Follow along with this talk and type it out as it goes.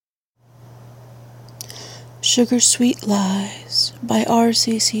Sugar Sweet Lies by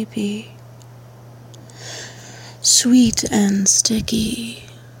RCCP. Sweet and sticky,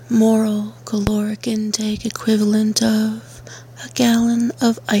 moral caloric intake equivalent of a gallon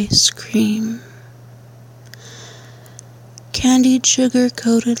of ice cream. Candied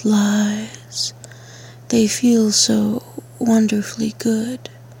sugar-coated lies, they feel so wonderfully good,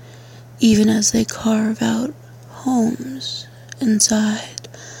 even as they carve out homes inside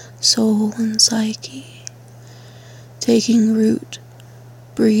soul and psyche, taking root,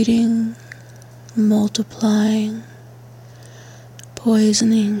 breeding, multiplying,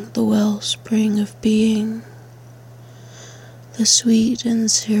 poisoning the wellspring of being. The sweet and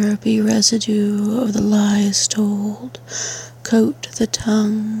syrupy residue of the lies told coat the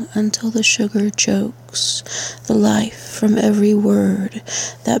tongue until the sugar chokes the life from every word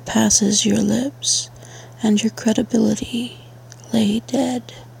that passes your lips, and your credibility lay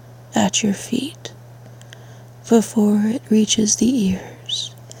dead at your feet before it reaches the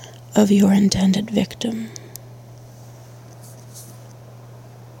ears of your intended victim.